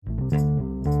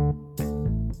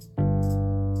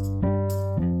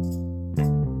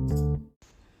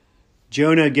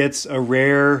Jonah gets a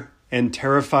rare and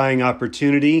terrifying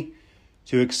opportunity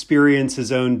to experience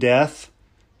his own death,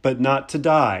 but not to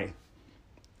die.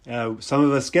 Some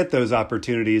of us get those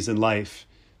opportunities in life,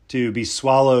 to be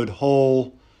swallowed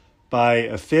whole by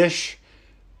a fish.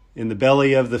 In the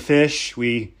belly of the fish,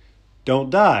 we don't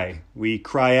die. We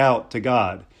cry out to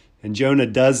God. And Jonah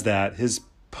does that. His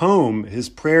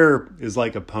prayer is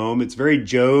like a poem. It's very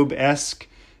Job-esque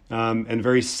and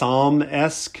very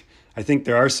Psalm-esque. I think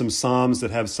there are some Psalms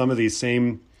that have some of these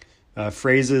same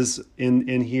phrases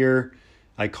in here.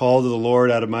 I call to the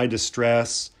Lord out of my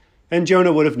distress. And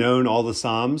Jonah would have known all the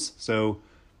Psalms, so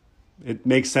it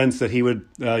makes sense that he would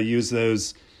use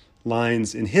those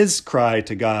lines in his cry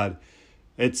to God.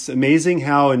 It's amazing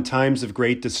how in times of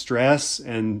great distress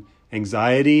and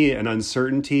anxiety and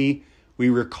uncertainty, we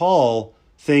recall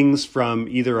things from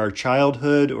either our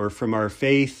childhood or from our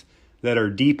faith that are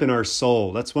deep in our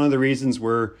soul. That's one of the reasons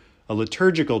we're a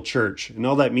liturgical church. And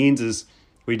all that means is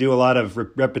we do a lot of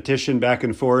repetition back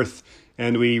and forth,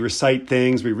 and we recite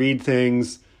things, we read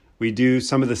things, we do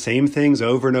some of the same things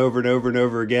over and over and over and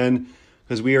over again,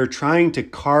 because we are trying to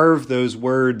carve those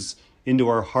words into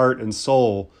our heart and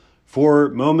soul for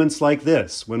moments like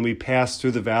this, when we pass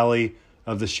through the valley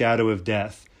of the shadow of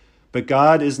death. But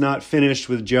God is not finished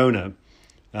with Jonah.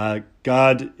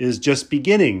 God is just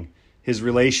beginning his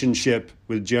relationship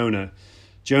with Jonah.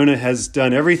 Jonah has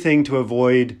done everything to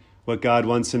avoid what God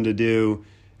wants him to do,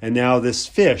 and now this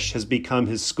fish has become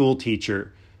his school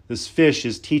teacher. This fish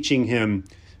is teaching him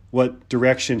what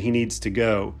direction he needs to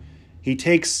go. He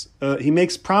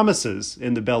makes promises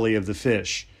in the belly of the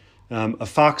fish, a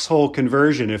foxhole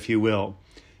conversion, if you will.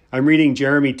 I'm reading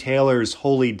Jeremy Taylor's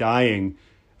Holy Dying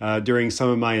during some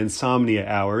of my insomnia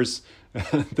hours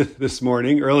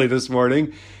early this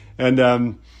morning,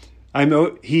 and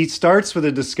he starts with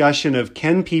a discussion of,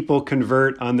 can people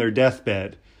convert on their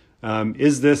deathbed?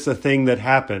 Is this a thing that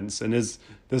happens? And is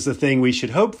this a thing we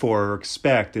should hope for or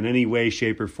expect in any way,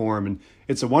 shape, or form? And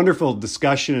it's a wonderful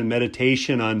discussion and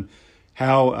meditation on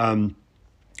how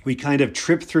we kind of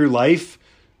trip through life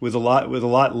with a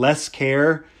lot less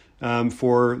care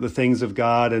for the things of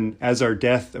God. And as our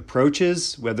death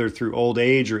approaches, whether through old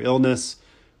age or illness,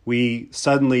 we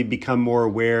suddenly become more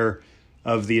aware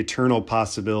of the eternal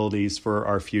possibilities for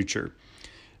our future.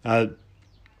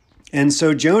 And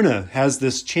so Jonah has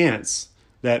this chance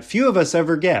that few of us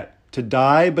ever get, to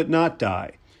die but not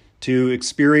die, to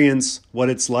experience what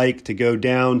it's like to go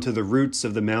down to the roots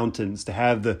of the mountains, to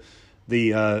have the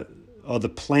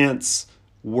plants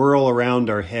whirl around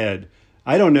our head.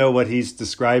 I don't know what he's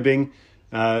describing.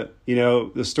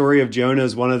 The story of Jonah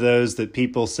is one of those that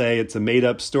people say it's a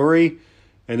made-up story.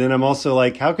 And then I'm also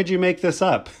like, how could you make this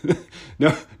up?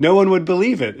 No one would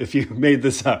believe it if you made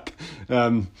this up.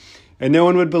 And no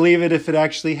one would believe it if it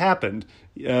actually happened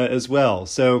as well.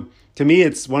 So to me,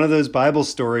 it's one of those Bible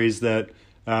stories that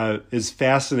is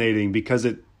fascinating because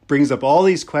it brings up all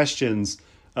these questions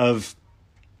of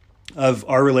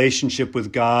our relationship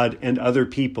with God and other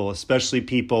people, especially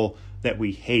people that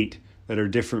we hate, that are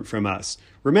different from us.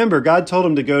 Remember, God told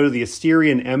him to go to the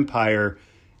Assyrian Empire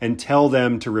and tell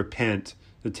them to repent,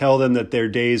 to tell them that their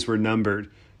days were numbered.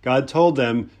 God told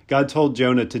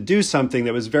Jonah to do something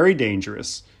that was very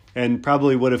dangerous and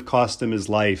probably would have cost him his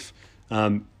life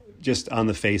just on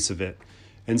the face of it.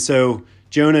 And so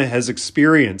Jonah has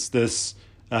experienced this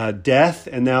death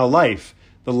and now life.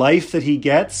 The life that he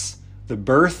gets, the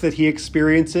birth that he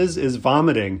experiences, is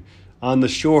vomiting on the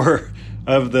shore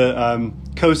of the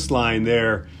coastline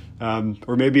there,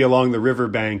 or maybe along the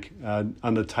riverbank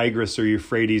on the Tigris or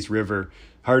Euphrates River.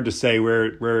 Hard to say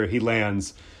where he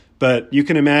lands. But you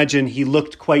can imagine he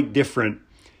looked quite different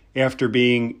after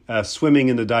being swimming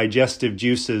in the digestive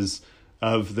juices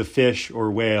of the fish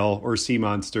or whale or sea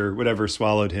monster, whatever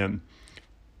swallowed him.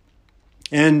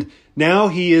 And now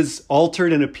he is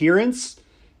altered in appearance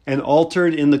and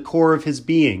altered in the core of his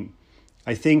being.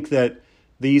 I think that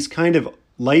these kind of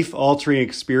life-altering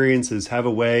experiences have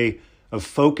a way of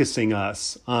focusing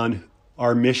us on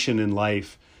our mission in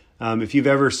life. If you've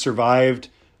ever survived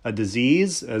a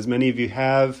disease, as many of you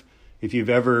have, if you've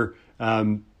ever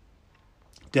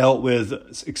dealt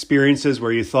with experiences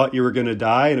where you thought you were going to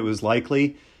die and it was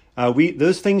likely,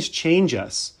 those things change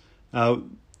us.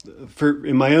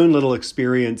 In my own little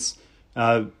experience,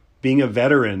 being a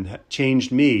veteran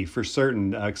changed me for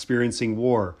certain, experiencing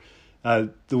war.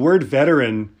 The word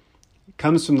veteran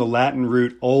comes from the Latin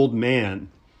root old man,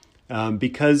 and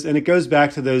it goes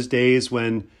back to those days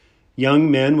when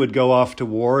young men would go off to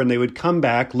war and they would come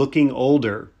back looking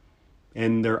older,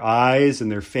 and their eyes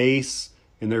and their face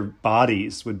and their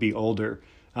bodies would be older,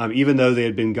 even though they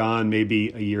had been gone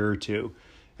maybe a year or two.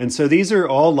 And so these are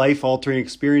all life-altering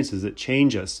experiences that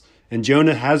change us. And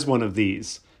Jonah has one of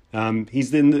these.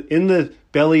 He's in the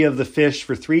belly of the fish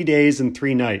for 3 days and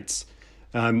 3 nights.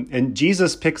 And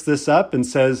Jesus picks this up and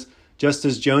says, just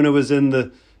as Jonah was in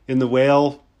the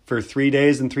whale for 3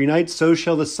 days and 3 nights, so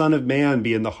shall the Son of Man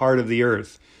be in the heart of the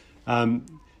earth.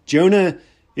 Jonah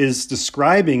is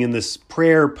describing in this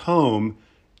prayer poem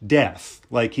death.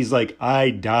 Like he's like, I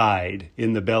died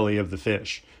in the belly of the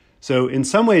fish. So in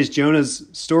some ways, Jonah's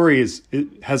story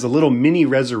has a little mini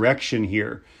resurrection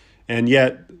here. And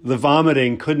yet the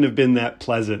vomiting couldn't have been that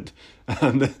pleasant.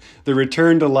 The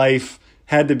return to life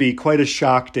had to be quite a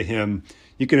shock to him.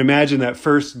 You can imagine that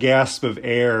first gasp of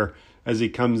air as he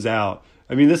comes out.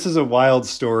 I mean, this is a wild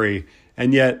story.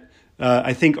 And yet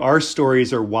I think our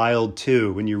stories are wild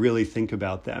too when you really think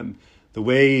about them. The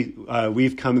way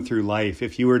we've come through life.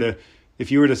 If you were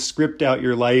to script out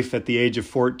your life at the age of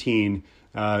 14,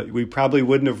 we probably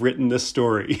wouldn't have written this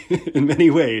story in many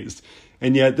ways.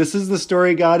 And yet this is the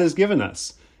story God has given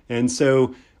us. And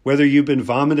so whether you've been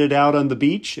vomited out on the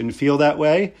beach and feel that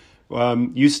way,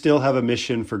 you still have a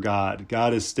mission for God.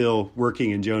 God is still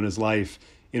working in Jonah's life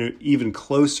in an even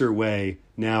closer way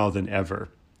now than ever.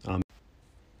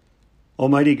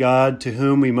 Almighty God, to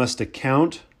whom we must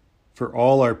account for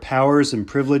all our powers and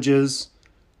privileges,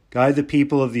 guide the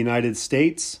people of the United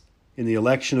States in the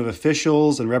election of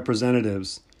officials and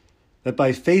representatives, that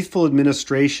by faithful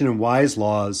administration and wise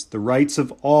laws, the rights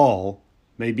of all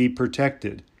may be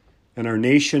protected, and our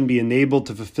nation be enabled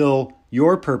to fulfill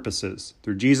your purposes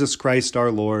through Jesus Christ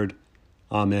our Lord.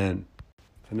 Amen.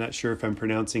 I'm not sure if I'm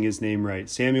pronouncing his name right.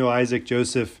 Samuel Isaac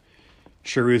Joseph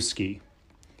Sharusky.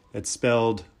 It's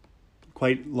spelled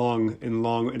quite long in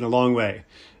a long way,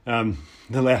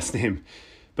 the last name.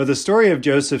 But the story of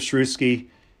Joseph Sharusky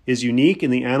is unique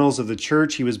in the annals of the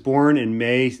church. He was born on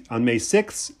May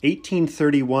 6,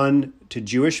 1831, to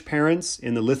Jewish parents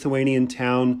in the Lithuanian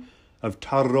town of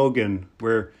Tarogen,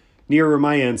 near where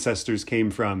my ancestors came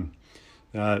from,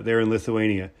 there in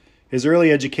Lithuania. His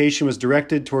early education was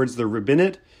directed towards the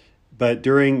rabbinate, but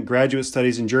during graduate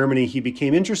studies in Germany, he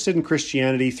became interested in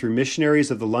Christianity through missionaries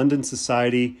of the London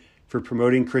Society for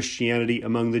Promoting Christianity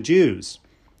Among the Jews,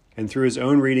 and through his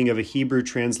own reading of a Hebrew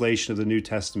translation of the New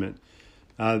Testament.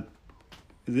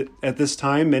 At this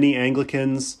time, many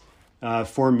Anglicans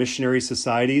formed missionary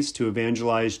societies to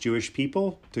evangelize Jewish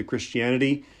people to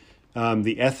Christianity.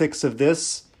 The ethics of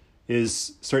this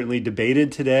is certainly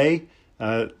debated today,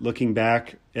 looking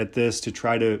back at this to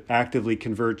try to actively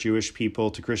convert Jewish people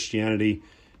to Christianity,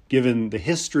 given the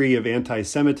history of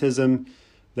anti-Semitism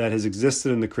that has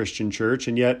existed in the Christian church.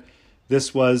 And yet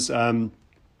this was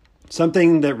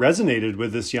something that resonated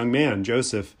with this young man,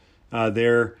 Joseph,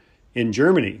 there in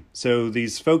Germany. So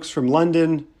these folks from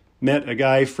London met a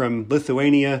guy from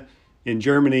Lithuania in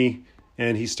Germany,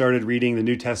 and he started reading the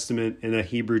New Testament in a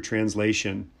Hebrew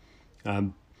translation.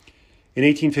 In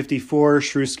 1854,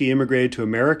 Sharusky immigrated to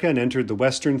America and entered the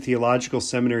Western Theological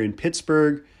Seminary in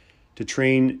Pittsburgh to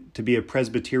train to be a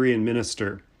Presbyterian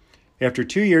minister. After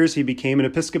 2 years, he became an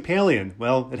Episcopalian.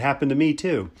 Well, it happened to me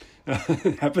too.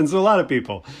 It happens to a lot of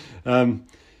people.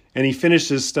 And he finished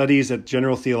his studies at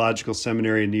General Theological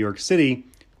Seminary in New York City,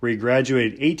 where he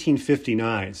graduated in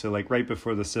 1859, so like right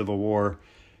before the Civil War.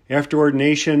 After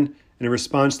ordination, and in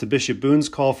response to Bishop Boone's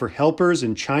call for helpers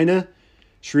in China,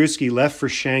 Sharusky left for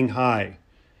Shanghai.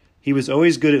 He was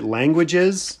always good at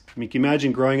languages. I mean, can you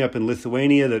imagine growing up in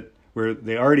Lithuania, where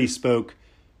they already spoke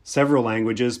several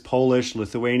languages, Polish,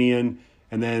 Lithuanian,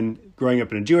 and then growing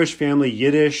up in a Jewish family,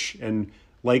 Yiddish, and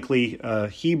likely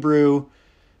Hebrew.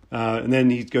 And then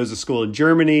he goes to school in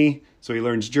Germany, so he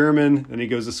learns German. Then he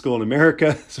goes to school in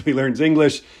America, so he learns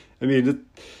English. I mean,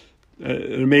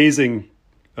 an amazing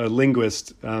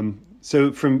linguist.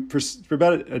 So for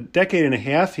about a decade and a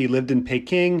half, he lived in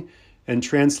Peking and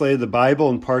translated the Bible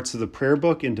and parts of the prayer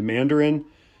book into Mandarin.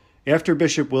 After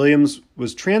Bishop Williams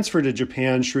was transferred to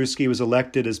Japan, Sharusky was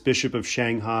elected as Bishop of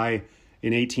Shanghai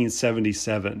in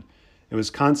 1877 and was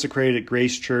consecrated at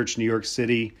Grace Church, New York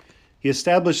City. He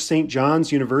established St.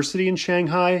 John's University in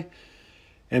Shanghai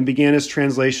and began his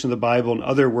translation of the Bible and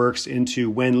other works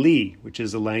into Wenli, which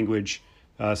is a language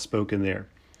spoken there.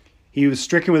 He was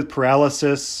stricken with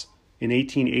paralysis in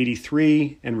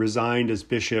 1883 and resigned as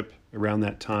bishop around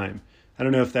that time. I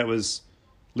don't know if that was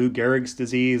Lou Gehrig's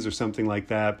disease or something like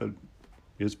that, but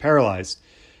he was paralyzed.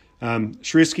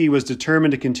 Sharusky was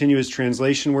determined to continue his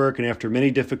translation work, and after many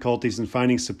difficulties in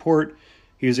finding support,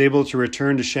 he was able to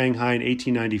return to Shanghai in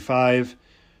 1895.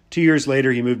 2 years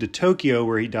later, he moved to Tokyo,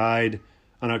 where he died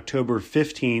on October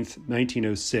 15th,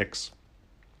 1906.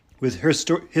 With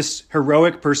his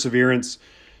heroic perseverance,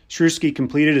 Shrewsky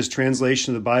completed his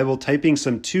translation of the Bible, typing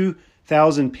some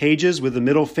 2,000 pages with the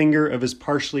middle finger of his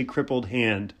partially crippled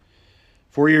hand.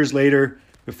 4 years later,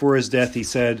 before his death, he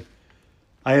said,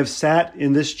 "I have sat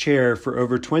in this chair for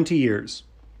over 20 years.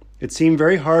 It seemed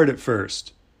very hard at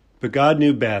first, but God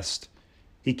knew best.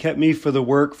 He kept me for the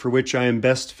work for which I am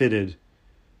best fitted."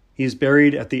 He is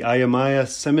buried at the Ayamaya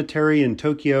Cemetery in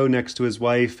Tokyo next to his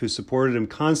wife, who supported him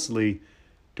constantly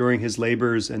during his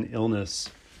labors and illness.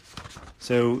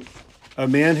 So a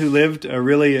man who lived a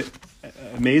really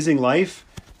amazing life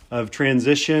of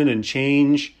transition and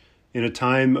change in a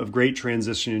time of great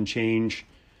transition and change.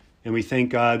 And we thank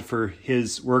God for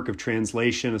his work of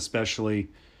translation especially.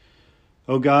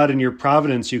 O God, in your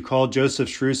providence, you called Joseph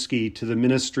Shrewsky to the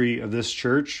ministry of this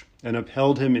church and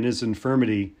upheld him in his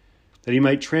infirmity, that he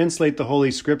might translate the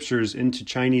Holy Scriptures into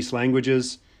Chinese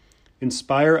languages.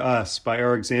 Inspire us by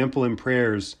our example and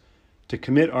prayers to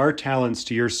commit our talents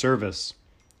to your service,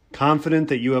 confident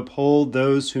that you uphold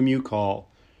those whom you call,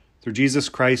 through Jesus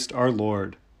Christ our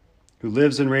Lord, who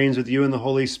lives and reigns with you in the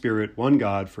Holy Spirit, one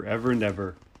God, forever and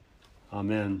ever.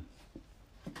 Amen.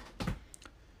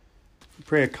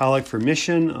 Pray a collect for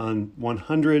mission on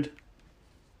 100.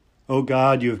 O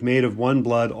God, you have made of one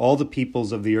blood all the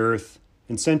peoples of the earth,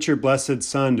 and sent your blessed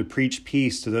Son to preach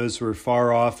peace to those who are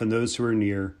far off and those who are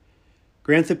near.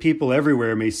 Grant that people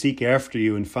everywhere may seek after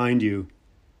you and find you.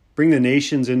 Bring the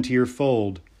nations into your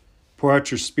fold. Pour out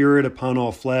your Spirit upon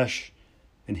all flesh,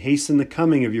 and hasten the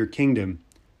coming of your kingdom,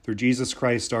 through Jesus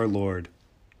Christ our Lord.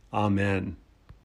 Amen.